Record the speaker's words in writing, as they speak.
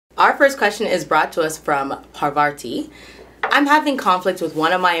Our first question is brought to us from Parvati. I'm having conflict with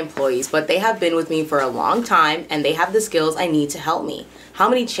one of my employees, but they have been with me for a long time and they have the skills I need to help me. How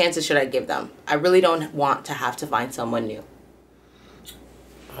many chances should I give them? I really don't want to have to find someone new.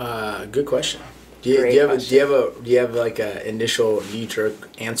 Good question. Do you have like a initial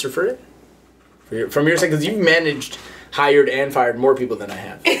knee-jerk answer for it? From your side, because you've managed, hired, and fired more people than I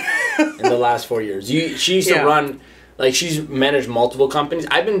have in the last 4 years. She used to run, like, she's managed multiple companies.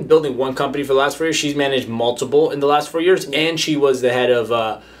 I've been building one company for the last 4 years. She's managed multiple in the last 4 years, and she was the head of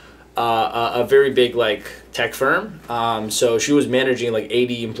a very big, like, tech firm. So she was managing like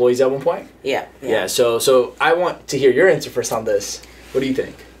 80 employees at one point. Yeah. So I want to hear your answer first on this. What do you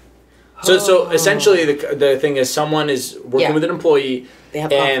think? So essentially the thing is, someone is working with an employee. They have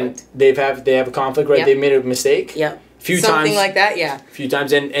conflict. And they have a conflict, right? They made a mistake. Something like that, A few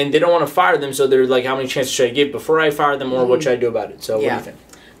times, and they don't want to fire them, so they're like, how many chances should I give before I fire them, or what should I do about it? So what do you think?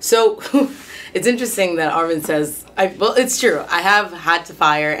 So it's interesting that Armin says, well, it's true. I have had to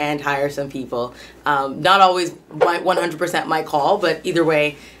fire and hire some people. Not always 100% my call, but either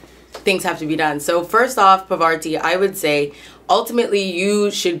way, things have to be done. So first off, Pavarti, I would say, ultimately, you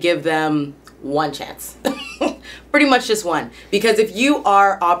should give them one chance. Pretty much just one. Because if you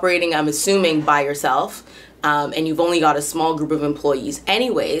are operating, I'm assuming, by yourself, and you've only got a small group of employees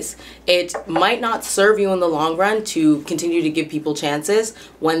anyways, it might not serve you in the long run to continue to give people chances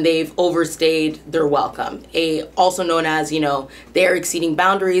when they've overstayed their welcome. Also known as, they're exceeding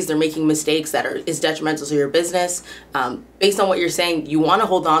boundaries, they're making mistakes that is detrimental to your business. Based on what you're saying, you want to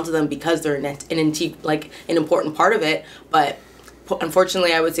hold on to them because they're an important part of it, but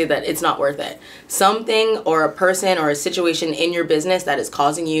unfortunately, I would say that it's not worth it. Something or a person or a situation in your business that is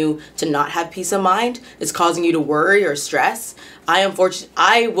causing you to not have peace of mind, is causing you to worry or stress. I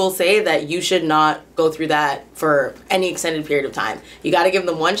will say that you should not go through that for any extended period of time. You got to give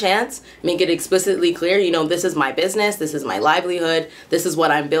them one chance, make it explicitly clear, this is my business, this is my livelihood, this is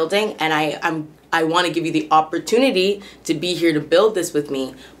what I'm building, and I want to give you the opportunity to be here to build this with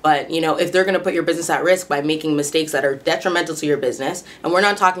me. But, if they're going to put your business at risk by making mistakes that are detrimental to your business, and we're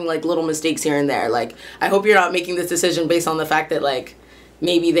not talking like little mistakes here and there. Like, I hope you're not making this decision based on the fact that, like,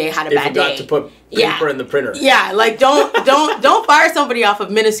 maybe they had a bad day. They forgot to put paper in the printer. Yeah, like don't fire somebody off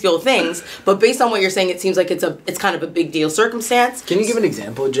of minuscule things. But based on what you're saying, it seems like it's kind of a big deal circumstance. Can you give an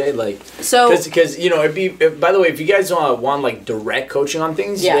example, Jay? Like, because by the way, if you guys want like direct coaching on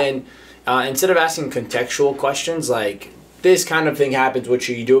things, then instead of asking contextual questions like, this kind of thing happens, what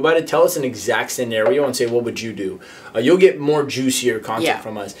should you do about it? Tell us an exact scenario and say, what would you do? You'll get more juicier content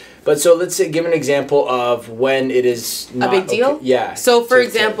from us. But so let's say, give an example of when it is not a big deal. Okay. Yeah. So for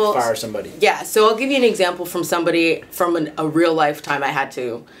example, fire somebody. Yeah. So I'll give you an example from somebody from a real life time I had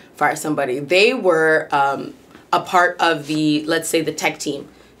to fire somebody. They were a part of the, let's say, the tech team.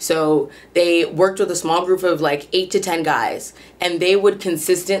 So they worked with a small group of like 8 to 10 guys, and they would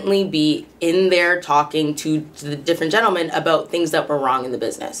consistently be in there talking to the different gentlemen about things that were wrong in the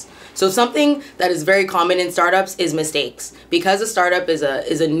business. So something that is very common in startups is mistakes. Because a startup is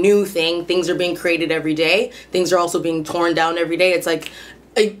a new thing, things are being created every day. Things are also being torn down every day. It's like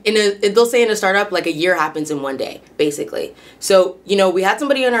they'll say in a startup, like a year happens in one day, basically. So, we had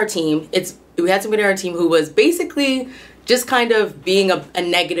somebody on our team. We had somebody on our team who was basically just kind of being a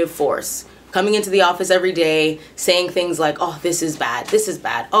negative force, coming into the office every day, saying things like, oh, this is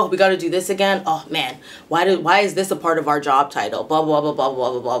bad, oh, we got to do this again, oh man, why is this a part of our job title, blah blah blah blah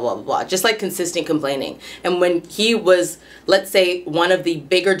blah blah blah blah blah, just like consistent complaining. And when he was, let's say, one of the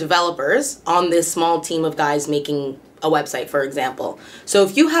bigger developers on this small team of guys making a website, for example, so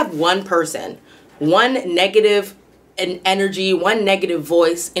if you have one person, one negative energy, one negative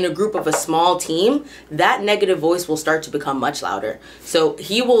voice in a group of a small team, that negative voice will start to become much louder. So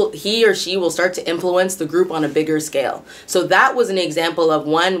he or she will start to influence the group on a bigger scale. So that was an example of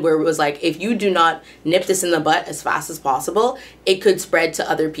one where it was like, if you do not nip this in the butt as fast as possible, it could spread to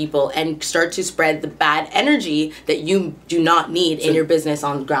other people and start to spread the bad energy that you do not need in your business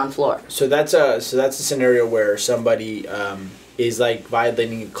on the ground floor. So that's a scenario where somebody is like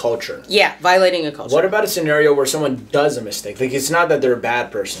violating a culture. Yeah, violating a culture. What about a scenario where someone does a mistake? Like, it's not that they're a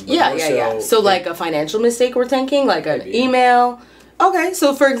bad person. But yeah. So like a financial mistake, we're thinking, like an email. Okay,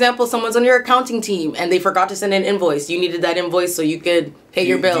 so for example, someone's on your accounting team and they forgot to send an invoice. You needed that invoice so you could pay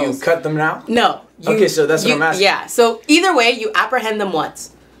your bills. Do you cut them now? No. Okay, so that's what I'm asking. Yeah, so either way, you apprehend them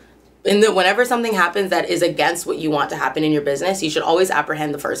once. Whenever something happens that is against what you want to happen in your business, you should always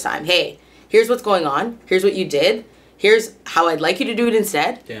apprehend the first time. Hey, here's what's going on. Here's what you did. Here's how I'd like you to do it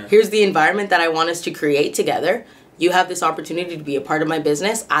instead. Yeah. Here's the environment that I want us to create together. you have this opportunity to be a part of my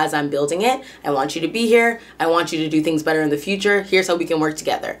business as I'm building it. I want you to be here. I want you to do things better in the future. Here's how we can work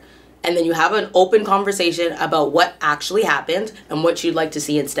together. And then you have an open conversation about what actually happened and what you'd like to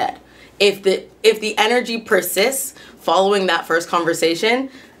see instead. If the energy persists following that first conversation,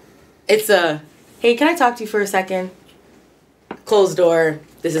 it's a, hey, can I talk to you for a second? Closed door,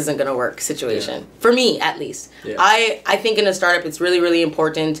 this isn't gonna work situation. For me, at least. Yeah. I think in a startup it's really, really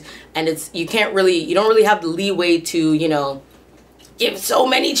important, and you don't really have the leeway to, you know, give so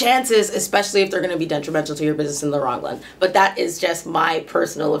many chances, especially if they're gonna be detrimental to your business in the long run. But that is just my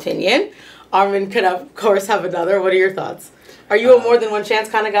personal opinion. Armin could of course have another. What are your thoughts? Are you a more than one chance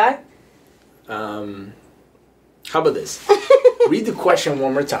kind of guy? How about this? Read the question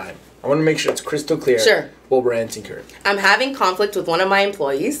one more time. I want to make sure it's crystal clear. Sure. What we're answering here. I'm having conflict with one of my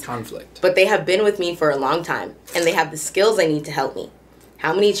employees. Conflict. But they have been with me for a long time, and they have the skills I need to help me.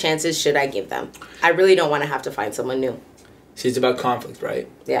 How many chances should I give them? I really don't want to have to find someone new. See, it's about conflict, right?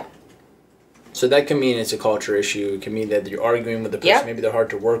 Yeah. So that can mean it's a culture issue. It can mean that you're arguing with the person. Yeah. Maybe they're hard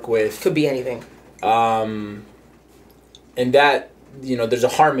to work with. Could be anything. And that, you know, there's a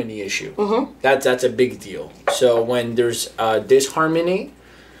harmony issue. Mm-hmm. That's a big deal. So when there's disharmony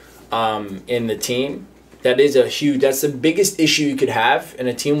in the team, that's the biggest issue you could have in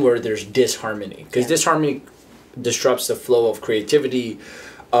a team where there's disharmony. Because disharmony disrupts the flow of creativity,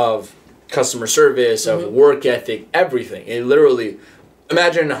 of customer service, of work ethic, everything. It literally,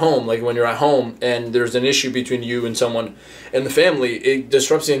 imagine at home, like when you're at home and there's an issue between you and someone in the family, it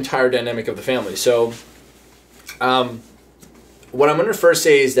disrupts the entire dynamic of the family. So what I'm going to first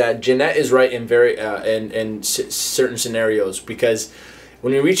say is that Jeanette is right in certain scenarios, because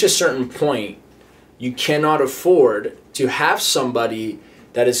when you reach a certain point, you cannot afford to have somebody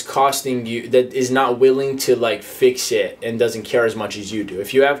that is costing you, that is not willing to like fix it and doesn't care as much as you do.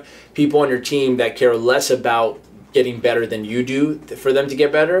 If you have people on your team that care less about getting better than you do for them to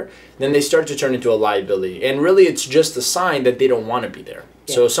get better, then they start to turn into a liability. And really it's just a sign that they don't want to be there.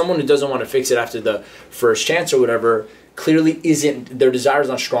 Yeah. So someone who doesn't want to fix it after the first chance or whatever, clearly their desire is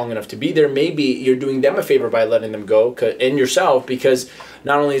not strong enough to be there. Maybe you're doing them a favor by letting them go, and yourself, because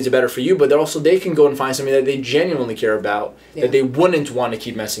not only is it better for you, but also they can go and find something that they genuinely care about, that they wouldn't want to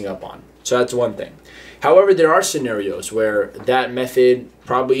keep messing up on. So that's one thing. However, there are scenarios where that method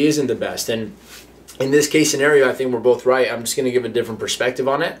probably isn't the best. And in this case scenario, I think we're both right. I'm just going to give a different perspective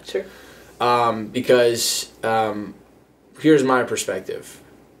on it. Sure. Because here's my perspective.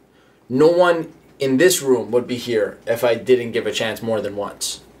 No one in this room would be here if I didn't give a chance more than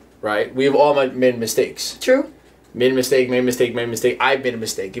once, right? We've all made mistakes. True. Made a mistake. I've made a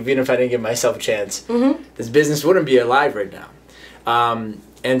mistake. Even if I didn't give myself a chance, this business wouldn't be alive right now.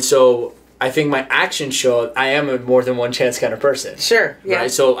 And so I think my actions show I am a more than one chance kind of person. Sure. Yeah.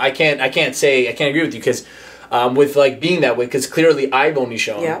 Right? So I can't agree with you, because with like being that way, because clearly I've only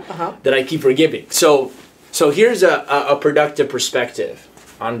shown that I keep forgiving. So here's a productive perspective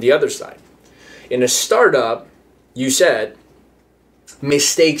on the other side. In a startup, you said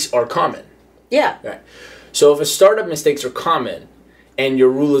mistakes are common. Yeah. Right. So if a startup mistakes are common and your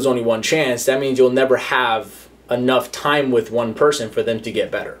rule is only one chance, that means you'll never have enough time with one person for them to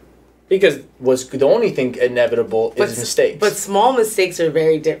get better. Because the only thing inevitable is mistakes. But small mistakes are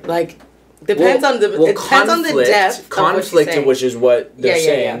very different. Like, depends on the depth. Conflict, which is what they're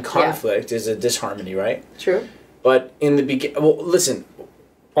saying. Conflict is a disharmony, right? True. But in the beginning, listen.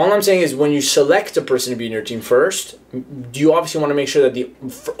 All I'm saying is when you select a person to be in your team first, you obviously want to make sure that the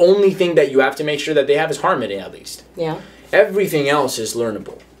only thing that you have to make sure that they have is harmony, at least. Yeah. Everything else is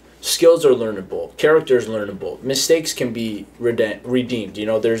learnable. Skills are learnable. Character is learnable. Mistakes can be redeemed. You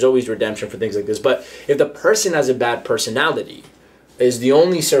know, there's always redemption for things like this. But if the person has a bad personality, is the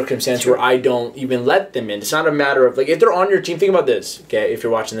only circumstance where I don't even let them in. It's not a matter of, like, if they're on your team, think about this, okay, if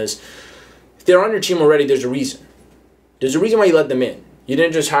you're watching this. If they're on your team already, there's a reason. There's a reason why you let them in. You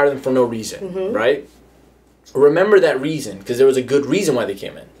didn't just hire them for no reason, right? Remember that reason, because there was a good reason why they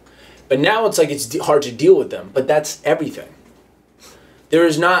came in. But now it's like it's hard to deal with them, but that's everything. There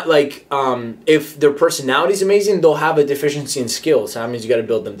is not like, if their personality is amazing, they'll have a deficiency in skills. So that means you got to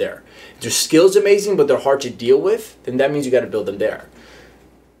build them there. If their skills amazing, but they're hard to deal with, then that means you got to build them there.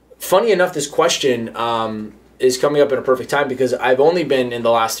 Funny enough, this question is coming up at a perfect time, because I've only been in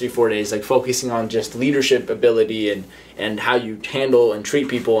the last 3-4 days like focusing on just leadership ability and how you handle and treat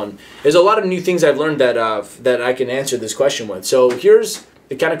people, and there's a lot of new things I've learned that I can answer this question with. So here's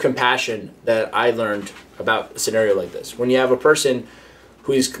the kind of compassion that I learned about a scenario like this. When you have a person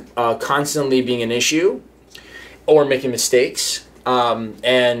who is constantly being an issue or making mistakes,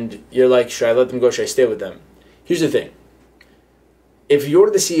 and you're like, should I let them go, should I stay with them? Here's the thing. If you're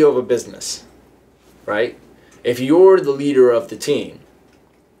the CEO of a business, right, if you're the leader of the team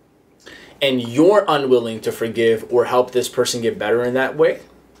and you're unwilling to forgive or help this person get better in that way,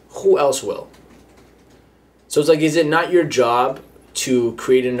 who else will? So it's like, is it not your job to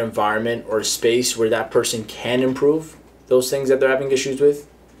create an environment or a space where that person can improve those things that they're having issues with?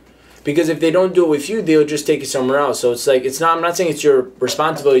 Because if they don't do it with you, they'll just take it somewhere else. So it's like, I'm not saying it's your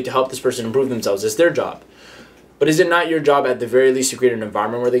responsibility to help this person improve themselves. It's their job. But is it not your job at the very least to create an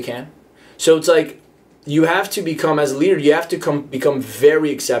environment where they can? So it's like, you have to become, as a leader, you have to become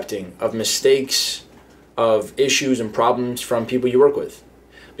very accepting of mistakes, of issues and problems from people you work with.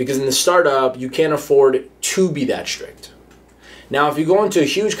 Because in the startup, you can't afford to be that strict. Now, if you go into a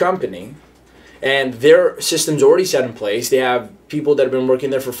huge company and their system's already set in place, they have people that have been working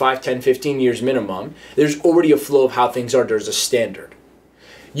there for 5, 10, 15 years minimum, there's already a flow of how things are. There's a standard.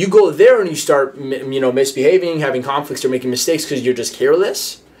 You go there and you start, misbehaving, having conflicts or making mistakes because you're just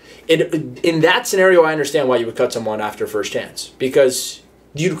careless. In that scenario, I understand why you would cut someone after first chance, because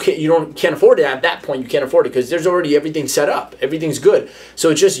you can't afford it. At that point, you can't afford it because there's already everything set up. Everything's good.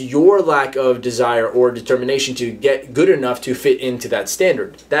 So it's just your lack of desire or determination to get good enough to fit into that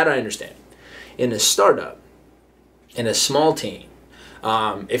standard. That I understand. In a startup, in a small team,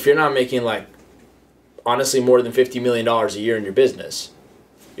 if you're not making honestly more than $50 million a year in your business,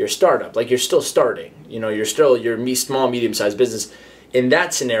 you're a startup. You're still starting. You're small, medium-sized business. In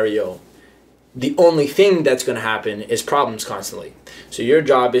that scenario, the only thing that's going to happen is problems constantly. So your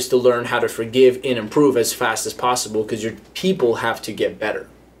job is to learn how to forgive and improve as fast as possible because your people have to get better.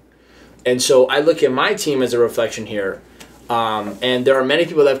 And so I look at my team as a reflection here. And there are many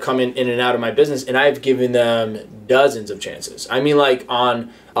people that have come in and out of my business, and I've given them dozens of chances. I mean,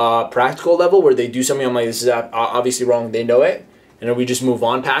 on a practical level where they do something, I'm like, this is obviously wrong. They know it. And then we just move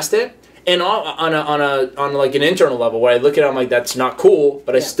on past it. And on an internal level where I look at it, I'm like, that's not cool,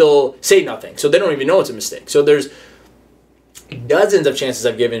 but I still say nothing. So they don't even know it's a mistake. So there's dozens of chances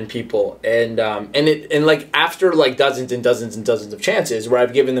I've given people, and after dozens and dozens and dozens of chances where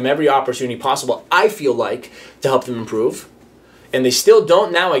I've given them every opportunity possible, I feel like, to help them improve, and they still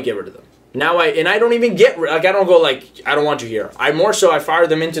don't. Now I get rid of them. I don't even I don't go I don't want you here. I fire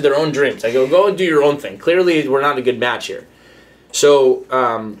them into their own dreams. I go and do your own thing. Clearly, we're not a good match here.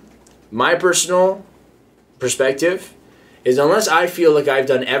 So my personal perspective is, unless I feel like I've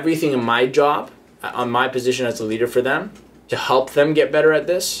done everything in my job, on my position as a leader for them, to help them get better at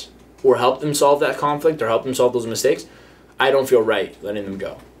this, or help them solve that conflict, or help them solve those mistakes, I don't feel right letting them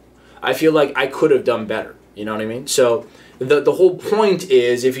go. I feel like I could have done better. You know what I mean? So the whole point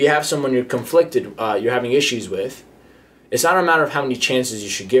is, if you have someone you're conflicted, you're having issues with, it's not a matter of how many chances you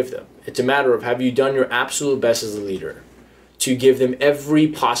should give them. It's a matter of, have you done your absolute best as a leader to give them every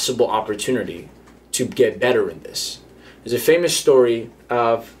possible opportunity to get better in this. There's a famous story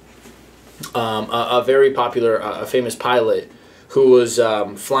of a very popular, a famous pilot who was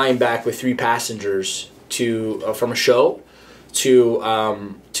flying back with 3 passengers from a show to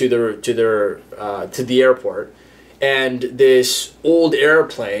the airport, and this old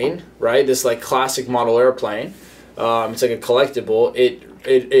airplane, right? This classic model airplane. It's like a collectible.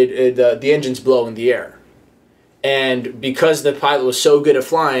 The engines blow in the air. And because the pilot was so good at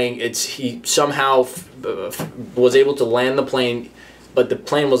flying, he somehow was able to land the plane, but the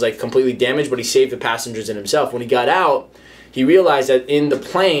plane was completely damaged, but he saved the passengers and himself. When he got out, he realized that in the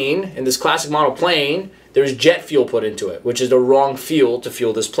plane, in this classic model plane, there's jet fuel put into it, which is the wrong fuel to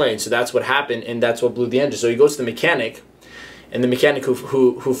fuel this plane. So that's what happened, and that's what blew the engine. So he goes to the mechanic, and the mechanic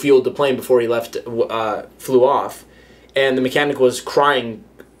who fueled the plane before he left flew off, and the mechanic was crying,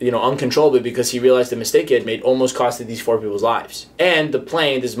 uncontrollably, because he realized the mistake he had made almost costed these 4 people's lives. And the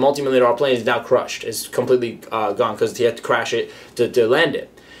plane, this multi-million-dollar plane, is now crushed. It's completely gone because he had to crash it to land it.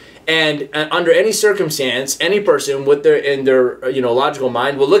 And under any circumstance, any person in their logical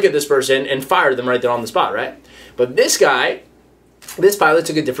mind will look at this person and fire them right there on the spot, right? But this pilot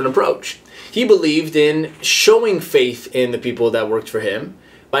took a different approach. He believed in showing faith in the people that worked for him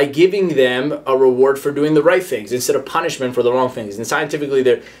by giving them a reward for doing the right things instead of punishment for the wrong things. And scientifically,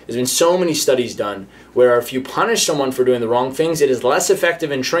 there's been so many studies done where if you punish someone for doing the wrong things, it is less effective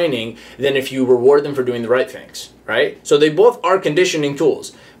in training than if you reward them for doing the right things, right? So they both are conditioning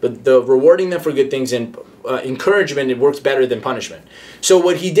tools, but the rewarding them for good things and encouragement, it works better than punishment. So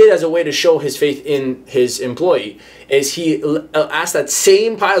what he did as a way to show his faith in his employee is he asked that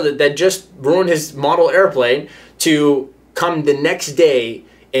same pilot that just ruined his model airplane to come the next day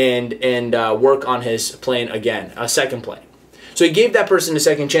and work on his plane again, a second plane. So he gave that person a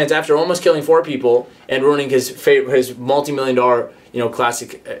second chance after almost killing 4 people and ruining his multi-million-dollar,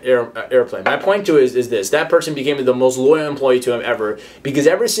 classic airplane. My point to it is this: that person became the most loyal employee to him ever, because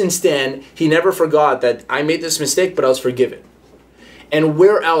ever since then he never forgot that I made this mistake, but I was forgiven. And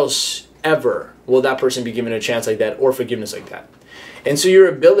where else ever will that person be given a chance like that or forgiveness like that? And so your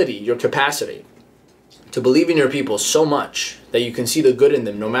ability, your capacity to believe in your people so much that you can see the good in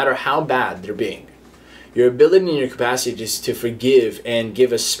them no matter how bad they're being, your ability and your capacity just to forgive and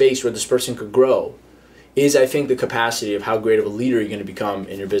give a space where this person could grow, is, I think, the capacity of how great of a leader you're going to become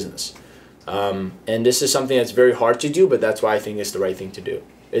in your business. And this is something that's very hard to do, but that's why I think it's the right thing to do.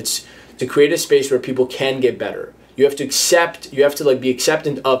 It's to create a space where people can get better. You have to accept, be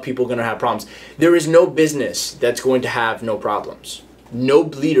acceptant of people going to have problems. There is no business that's going to have no problems. No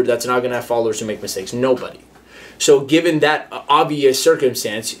leader that's not going to have followers who make mistakes. Nobody. So given that obvious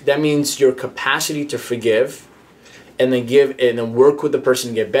circumstance, that means your capacity to forgive and then work with the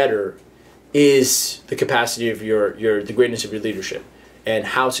person to get better is the capacity of the greatness of your leadership and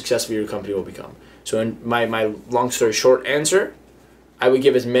how successful your company will become. So in my long story short answer, I would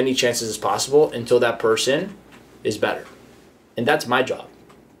give as many chances as possible until that person is better. And that's my job.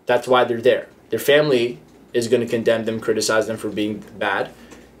 That's why they're there. Their family is going to condemn them, criticize them for being bad.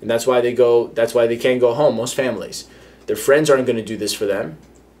 And that's why they can't go home, most families. Their friends aren't going to do this for them,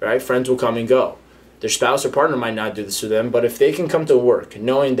 right? Friends will come and go. Their spouse or partner might not do this for them, but if they can come to work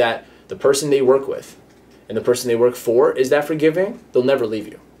knowing that the person they work with and the person they work for is that forgiving, they'll never leave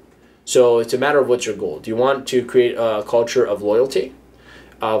you. So it's a matter of what's your goal. Do you want to create a culture of loyalty,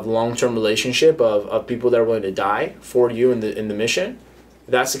 of long-term relationship, of people that are willing to die for you in the mission?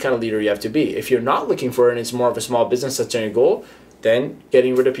 That's the kind of leader you have to be. If you're not looking for it and it's more of a small business that's your goal, then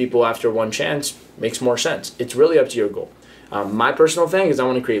getting rid of people after one chance makes more sense. It's really up to your goal. My personal thing is I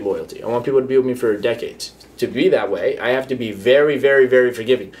want to create loyalty. I want people to be with me for decades. To be that way, I have to be very, very, very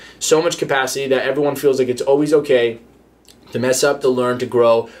forgiving. So much capacity that everyone feels like it's always okay to mess up, to learn, to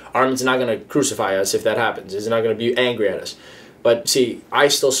grow. Armin's not going to crucify us if that happens. He's not going to be angry at us. But see, I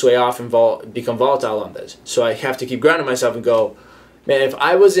still sway off and become volatile on this. So I have to keep grounding myself and go, man, if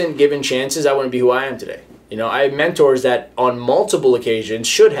I wasn't given chances, I wouldn't be who I am today. I have mentors that on multiple occasions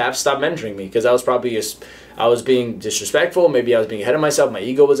should have stopped mentoring me because I was being disrespectful. Maybe I was being ahead of myself. My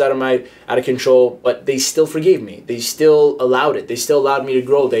ego was out of control. But they still forgave me. They still allowed it. They still allowed me to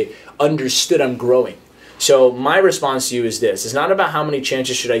grow. They understood I'm growing. So my response to you is this: it's not about how many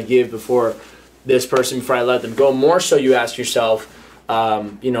chances should I give before I let them go. More so, you ask yourself, are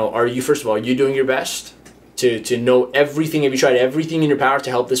you, first of all, are you doing your best to know everything? Have you tried everything in your power to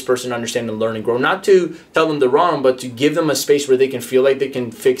help this person understand and learn and grow? Not to tell them they're wrong, but to give them a space where they can feel like they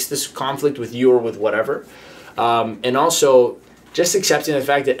can fix this conflict with you or with whatever. And also, just accepting the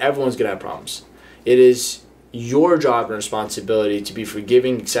fact that everyone's going to have problems. It is your job and responsibility to be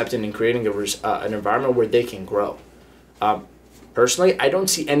forgiving, accepting, and creating an environment where they can grow. Personally, I don't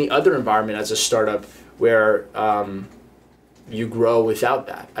see any other environment as a startup where you grow without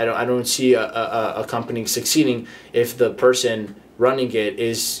that. I don't see a company succeeding if the person running it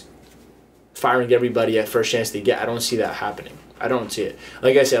is firing everybody at first chance they get. I don't see that happening. I don't see it.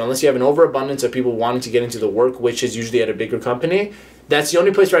 Like I said, unless you have an overabundance of people wanting to get into the work, which is usually at a bigger company, that's the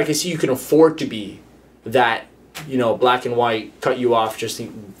only place where I can see you can afford to be that, black and white, cut you off just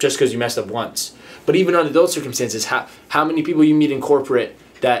because you messed up once. But even under those circumstances, how many people you meet in corporate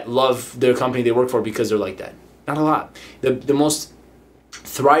that love their company they work for because they're like that? Not a lot. The most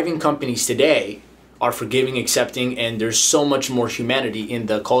thriving companies today are forgiving, accepting, and there's so much more humanity in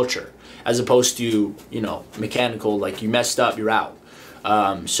the culture as opposed to, mechanical, like you messed up, you're out.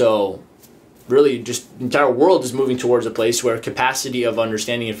 So really just the entire world is moving towards a place where capacity of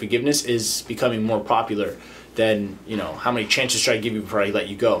understanding and forgiveness is becoming more popular than, how many chances should I give you before I let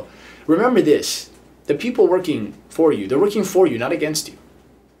you go? Remember this, the people working for you, they're working for you, not against you.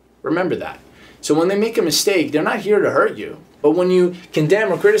 Remember that. So when they make a mistake, they're not here to hurt you. But when you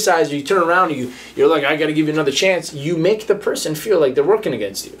condemn or criticize, or you turn around and you're like, I got to give you another chance, you make the person feel like they're working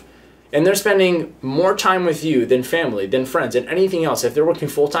against you. And they're spending more time with you than family, than friends, than anything else. If they're working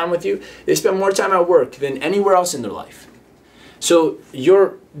full-time with you, they spend more time at work than anywhere else in their life. So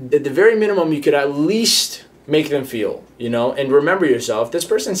at the very minimum, you could at least make them feel, and remember yourself, this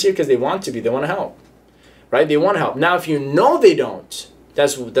person's here because they want to be, they want to help, right? They want to help. Now, if you know they don't,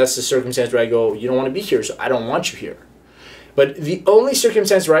 that's the circumstance where I go, you don't want to be here, so I don't want you here. But the only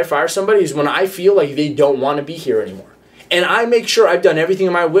circumstance where I fire somebody is when I feel like they don't want to be here anymore. And I make sure I've done everything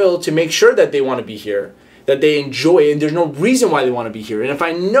in my will to make sure that they want to be here, that they enjoy it, and there's no reason why they want to be here. And if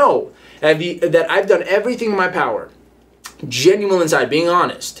I know that I've done everything in my power, genuine inside, being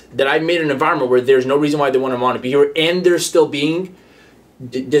honest, that I've made an environment where there's no reason why they want to be here, and they're still being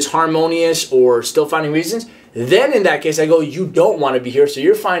disharmonious or still finding reasons, Then in that case, I go, you don't want to be here, so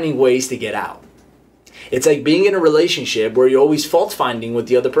you're finding ways to get out. It's like being in a relationship where you're always fault finding with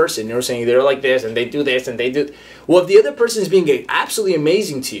the other person. You're saying they're like this and they do this and they do. Well, if the other person is being absolutely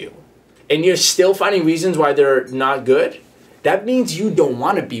amazing to you and you're still finding reasons why they're not good, that means you don't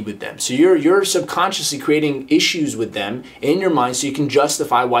want to be with them. So you're subconsciously creating issues with them in your mind so you can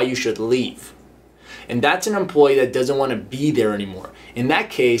justify why you should leave. And that's an employee that doesn't want to be there anymore. In that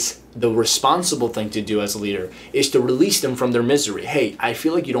case, the responsible thing to do as a leader is to release them from their misery. Hey, I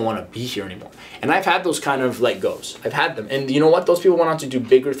feel like you don't want to be here anymore. And I've had those kind of let goes. I've had them. And you know what? Those people went on to do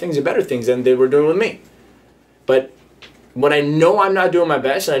bigger things and better things than they were doing with me. But when I know I'm not doing my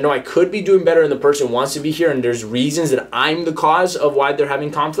best and I know I could be doing better and the person wants to be here and there's reasons that I'm the cause of why they're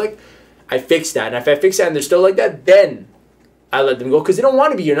having conflict, I fix that. And if I fix that and they're still like that, then I let them go because they don't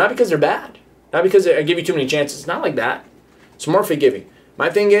want to be here, not because they're bad. Not because I give you too many chances. It's not like that. It's more forgiving. My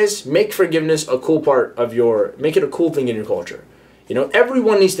thing is, make forgiveness a cool part of make it a cool thing in your culture. You know,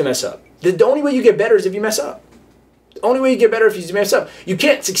 everyone needs to mess up. The only way you get better is if you mess up. The only way you get better is if you mess up. You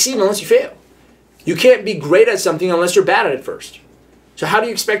can't succeed unless you fail. You can't be great at something unless you're bad at it first. So how do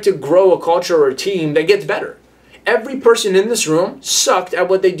you expect to grow a culture or a team that gets better? Every person in this room sucked at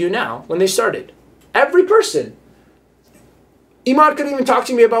what they do now when they started. Every person. Imad couldn't even talk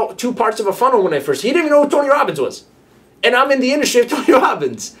to me about 2 parts of a funnel when I first. He didn't even know who Tony Robbins was. And I'm in the industry of Tony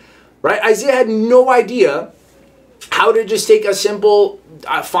Robbins. Right? Isaiah had no idea how to just take a simple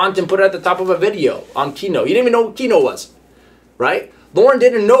font and put it at the top of a video on Keynote. He didn't even know what Keynote was. Right? Lauren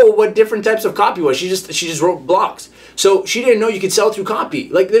didn't know what different types of copy was. She just wrote blogs. So she didn't know you could sell through copy.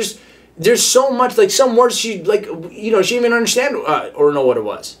 Like there's so much, like some words she she didn't even understand or know what it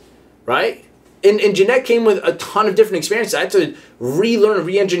was. Right? And Jeanette came with a ton of different experiences. I had to relearn,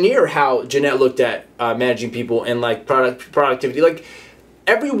 re-engineer how Jeanette looked at managing people and like productivity. Like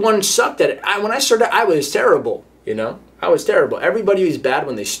everyone sucked at it. When I started, I was terrible. I was terrible. Everybody is bad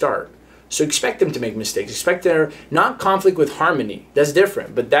when they start. So expect them to make mistakes. Expect their not conflict with harmony. That's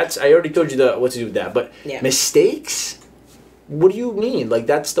different. But I already told you what to do with that. But yeah. Mistakes? What do you mean? Like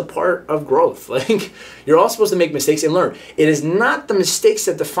that's the part of growth. Like you're all supposed to make mistakes and learn. It is not the mistakes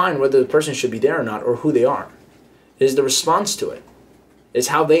that define whether the person should be there or not or who they are. It is the response to it. It's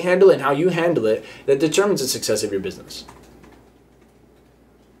how they handle it and how you handle it that determines the success of your business.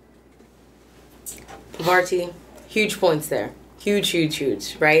 Varti, huge points there.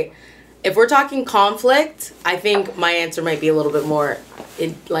 Huge, right? If we're talking conflict, I think my answer might be a little bit more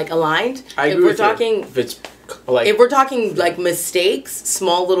aligned. I agree with you. If we're talking like mistakes,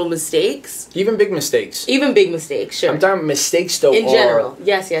 small little mistakes. Even big mistakes. Sure. I'm talking mistakes though. In general.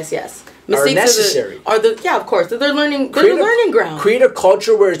 Yes. Mistakes are necessary. Yeah, of course. They're learning ground. Create a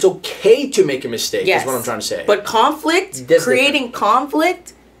culture where it's okay to make a mistake is what I'm trying to say. But creating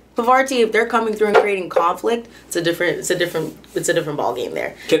conflict, Pavarti, if they're coming through and creating conflict, it's a different ball game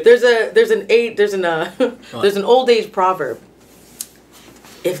there. There's an old age proverb.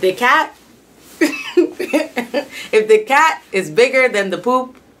 If the cat is bigger than the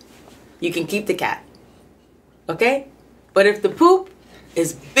poop, you can keep the cat. Okay? But if the poop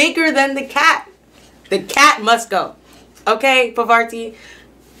is bigger than the cat must go. Okay, Pavarti?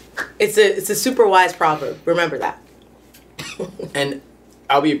 It's a super wise proverb. Remember that. And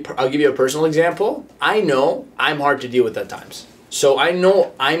I'll give you a personal example. I know I'm hard to deal with at times. So I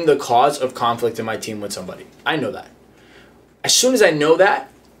know I'm the cause of conflict in my team with somebody. I know that. As soon as I know that,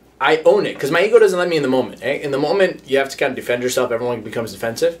 I own it because my ego doesn't let me in the moment. Eh? In the moment, you have to kind of defend yourself. Everyone becomes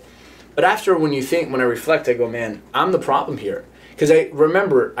defensive. But after, when I reflect, I go, man, I'm the problem here. Because I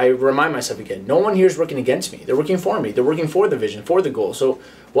remind myself again, no one here is working against me. They're working for me. They're working for the vision, for the goal. So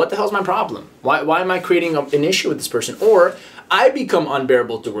what the hell's my problem? Why am I creating an issue with this person? Or I become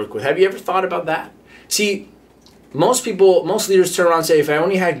unbearable to work with. Have you ever thought about that? See, most leaders turn around and say, if I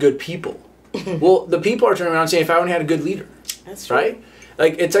only had good people. Well, the people are turning around and saying, if I only had a good leader. That's true. Right?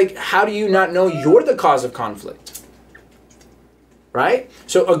 Like, it's like, how do you not know you're the cause of conflict? Right?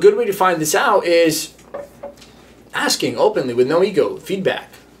 So a good way to find this out is asking openly with no ego, feedback.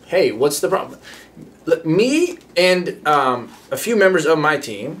 Hey, what's the problem? Me and a few members of my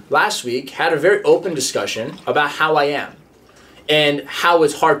team last week had a very open discussion about how I am and how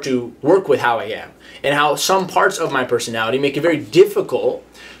it's hard to work with how I am and how some parts of my personality make it very difficult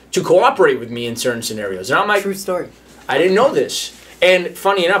to cooperate with me in certain scenarios. And I'm like, true story. I didn't know this. And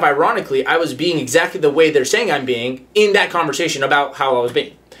funny enough, ironically, I was being exactly the way they're saying I'm being in that conversation about how I was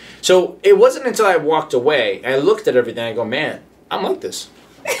being. So it wasn't until I walked away, I looked at everything, I go, man, I'm like this.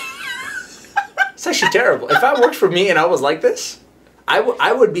 It's actually terrible. If I worked for me and I was like this,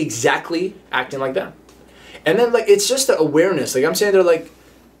 I would be exactly acting like them. And then, like, it's just the awareness. Like, I'm saying they're like,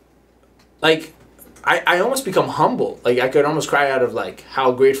 I almost become humble. Like, I could almost cry out of, like,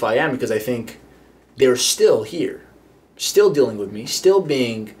 how grateful I am, because I think they're still here, still dealing with me, still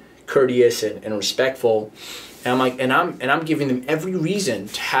being courteous and respectful. And I'm like, and I'm giving them every reason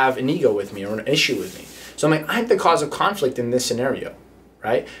to have an ego with me or an issue with me. So I'm like, I'm the cause of conflict in this scenario,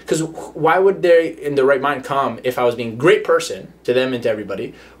 right? Because why would they, in their right mind, come if I was being a great person to them and to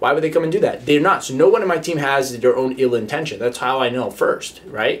everybody? Why would they come and do that? They're not. So no one in my team has their own ill intention. That's how I know first,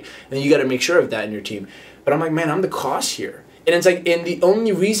 right? And then you got to make sure of that in your team. But I'm like, man, I'm the cause here. And it's like, and the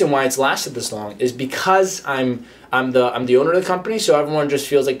only reason why it's lasted this long is because I'm the owner of the company, so everyone just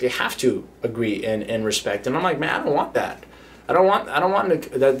feels like they have to agree and respect. And I'm like, man, I don't want that. I don't want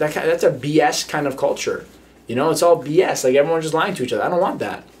that's a BS kind of culture. You know, it's all BS. Like, everyone's just lying to each other. I don't want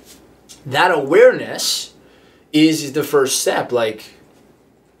that. That awareness is the first step. Like,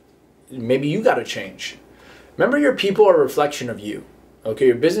 maybe you got to change. Remember, your people are a reflection of you. Okay,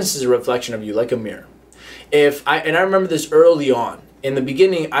 your business is a reflection of you, like a mirror. I remember this early on. In the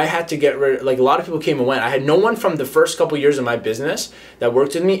beginning, I had to get rid, like, a lot of people came and went. I had no one from the first couple years of my business that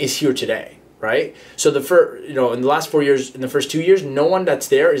worked with me is here today, right? So in the last 4 years, in the first 2 years, no one that's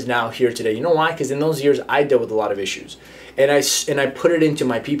there is now here today. You know why? Because in those years, I dealt with a lot of issues, and I put it into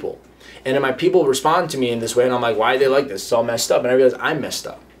my people, and then my people respond to me in this way, and I'm like, why are they like this? It's all messed up, and I realized I'm messed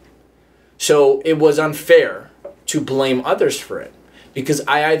up. So it was unfair to blame others for it, because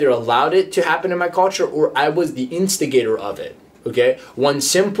I either allowed it to happen in my culture or I was the instigator of it. Okay? One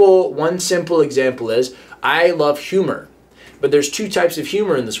simple example is, I love humor. But there's two types of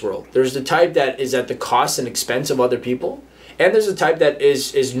humor in this world. There's the type that is at the cost and expense of other people, and there's a type that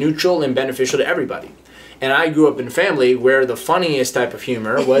is neutral and beneficial to everybody. And I grew up in a family where the funniest type of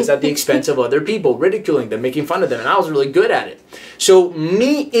humor was at the expense of other people, ridiculing them, making fun of them, and I was really good at it. So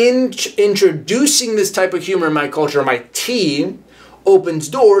me introducing this type of humor in my culture, my team, opens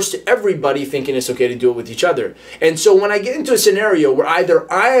doors to everybody thinking it's okay to do it with each other. And so when I get into a scenario where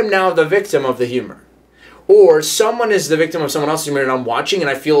either I am now the victim of the humor, or someone is the victim of someone else's humor and I'm watching and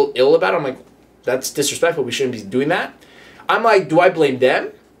I feel ill about it, I'm like, that's disrespectful, we shouldn't be doing that. I'm like, do I blame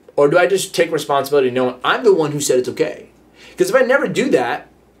them? Or do I just take responsibility knowing I'm the one who said it's okay? Because if I never do that,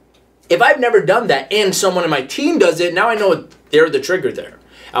 if I've never done that and someone in my team does it, now I know they're the trigger there.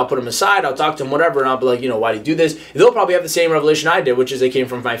 I'll put them aside, I'll talk to them, whatever, and I'll be like, why do you do this? They'll probably have the same revelation I did, which is they came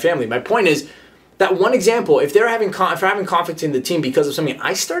from my family. My point is, that one example, if they're having conflict in the team because of something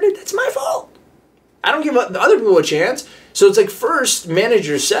I started, that's my fault. I don't give the other people a chance. So it's like, first, manage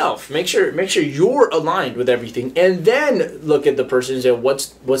yourself. Make sure you're aligned with everything, and then look at the person and say,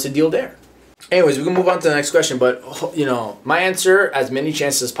 what's the deal there? Anyways, we can move on to the next question, but my answer, as many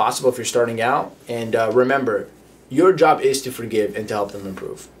chances as possible if you're starting out, and remember, your job is to forgive and to help them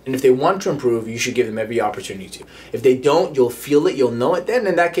improve. And if they want to improve, you should give them every opportunity to. If they don't, you'll feel it, you'll know it. Then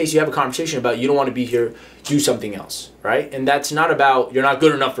in that case, you have a conversation about, you don't want to be here, do something else, right? And that's not about, you're not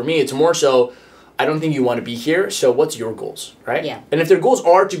good enough for me. It's more so, I don't think you want to be here, so what's your goals, right? Yeah. And if their goals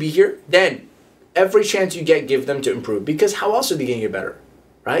are to be here, then every chance you get, give them to improve. Because how else are they going to get better,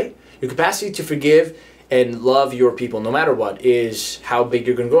 right? Your capacity to forgive and love your people, no matter what, is how big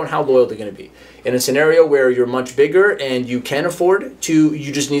you're going to grow and how loyal they're going to be. In a scenario where you're much bigger and you can afford to,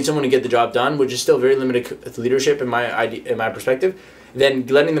 you just need someone to get the job done, which is still very limited leadership in my perspective, then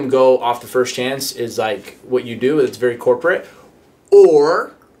letting them go off the first chance is like what you do. It's very corporate.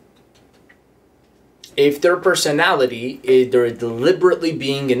 Or if their personality is they're deliberately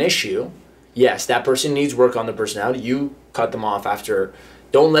being an issue, yes, that person needs work on their personality. You cut them off after.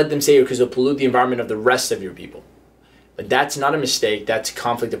 Don't let them say it because it'll pollute the environment of the rest of your people. But that's not a mistake. That's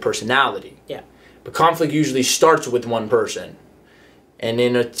conflict of personality. Yeah. But conflict usually starts with one person. And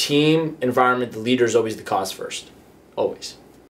in a team environment, the leader is always the cause first. Always.